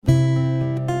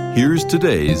Here's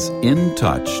today's In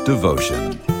Touch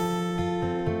devotion.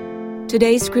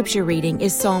 Today's scripture reading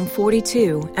is Psalm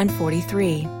 42 and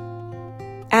 43.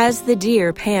 As the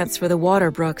deer pants for the water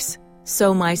brooks,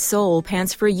 so my soul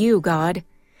pants for you, God.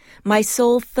 My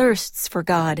soul thirsts for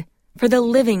God, for the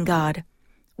living God.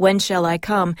 When shall I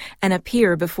come and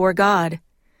appear before God?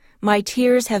 My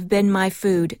tears have been my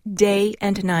food day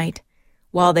and night,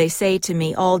 while they say to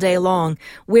me all day long,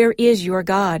 "Where is your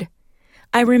God?"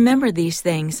 I remember these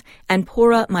things and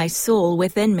pour out my soul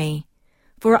within me.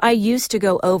 For I used to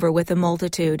go over with a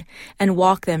multitude and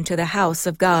walk them to the house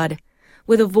of God,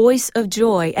 with a voice of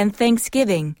joy and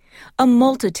thanksgiving, a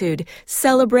multitude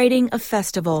celebrating a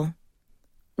festival.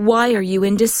 Why are you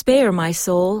in despair, my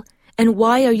soul? And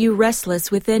why are you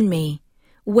restless within me?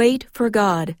 Wait for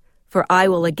God, for I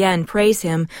will again praise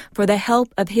him for the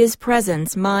help of his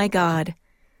presence, my God.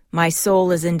 My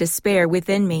soul is in despair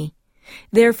within me.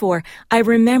 Therefore I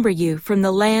remember you from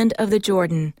the land of the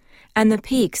Jordan, and the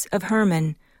peaks of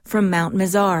Hermon, from Mount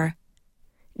Mizar.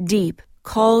 Deep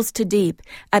calls to deep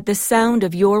at the sound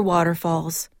of your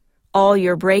waterfalls. All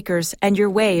your breakers and your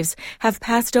waves have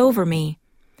passed over me.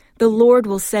 The Lord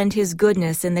will send his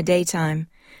goodness in the daytime,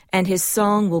 and his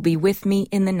song will be with me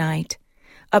in the night,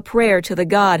 a prayer to the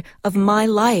God of my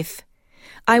life.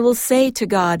 I will say to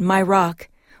God, my rock,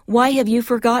 why have you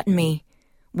forgotten me?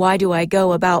 Why do I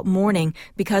go about mourning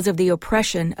because of the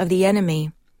oppression of the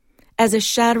enemy? As a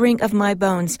shattering of my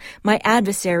bones, my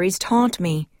adversaries taunt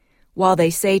me, while they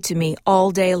say to me all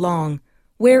day long,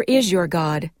 "Where is your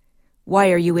God?"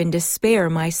 Why are you in despair,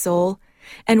 my soul?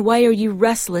 And why are you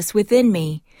restless within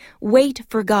me? Wait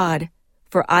for God,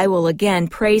 for I will again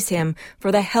praise him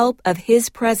for the help of his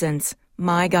presence,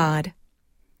 my God.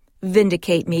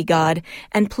 Vindicate me, God,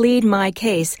 and plead my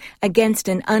case against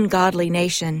an ungodly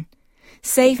nation.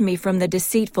 Save me from the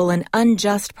deceitful and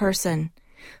unjust person,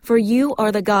 for you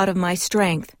are the God of my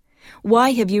strength.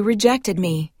 Why have you rejected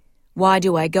me? Why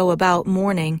do I go about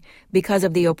mourning because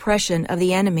of the oppression of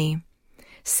the enemy?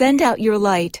 Send out your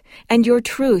light and your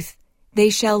truth,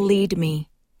 they shall lead me.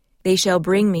 They shall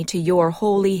bring me to your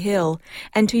holy hill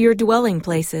and to your dwelling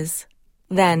places.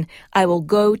 Then I will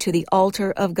go to the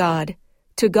altar of God,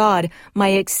 to God my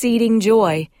exceeding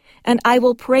joy, and I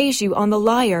will praise you on the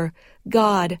lyre,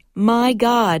 God, my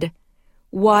God.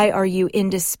 Why are you in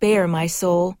despair, my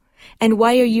soul? And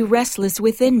why are you restless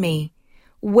within me?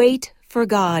 Wait for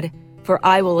God, for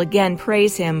I will again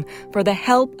praise him for the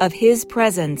help of his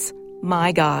presence,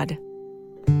 my God.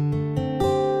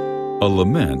 A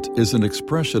lament is an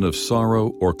expression of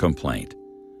sorrow or complaint.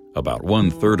 About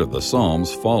 1/3 of the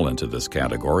Psalms fall into this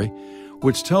category,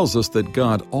 which tells us that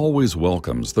God always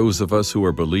welcomes those of us who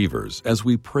are believers as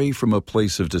we pray from a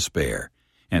place of despair,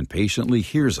 and patiently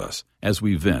hears us as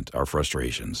we vent our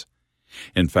frustrations.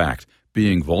 In fact,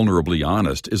 being vulnerably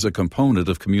honest is a component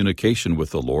of communication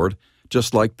with the Lord,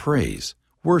 just like praise,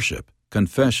 worship,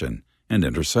 confession, and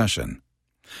intercession.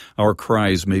 Our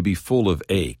cries may be full of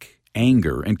ache,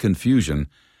 anger, and confusion,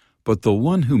 but the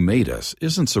one who made us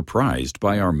isn't surprised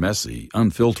by our messy,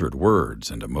 unfiltered words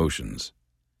and emotions.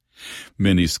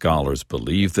 Many scholars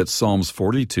believe that Psalms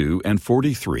 42 and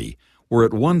 43 were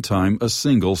at one time a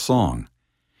single song.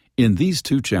 In these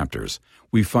two chapters,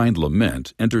 we find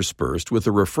lament interspersed with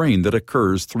a refrain that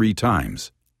occurs 3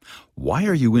 times. Why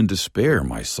are you in despair,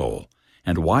 my soul?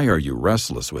 And why are you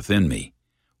restless within me?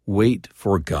 Wait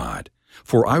for God,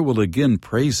 for I will again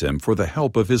praise him for the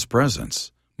help of his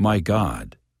presence, my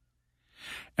God.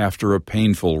 After a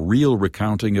painful, real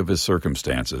recounting of his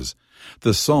circumstances,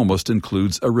 the psalmist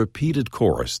includes a repeated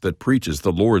chorus that preaches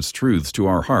the Lord's truths to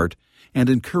our heart and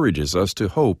encourages us to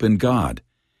hope in God.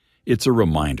 It's a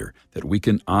reminder that we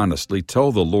can honestly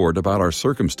tell the Lord about our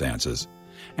circumstances,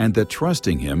 and that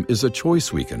trusting him is a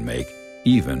choice we can make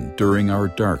even during our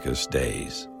darkest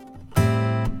days.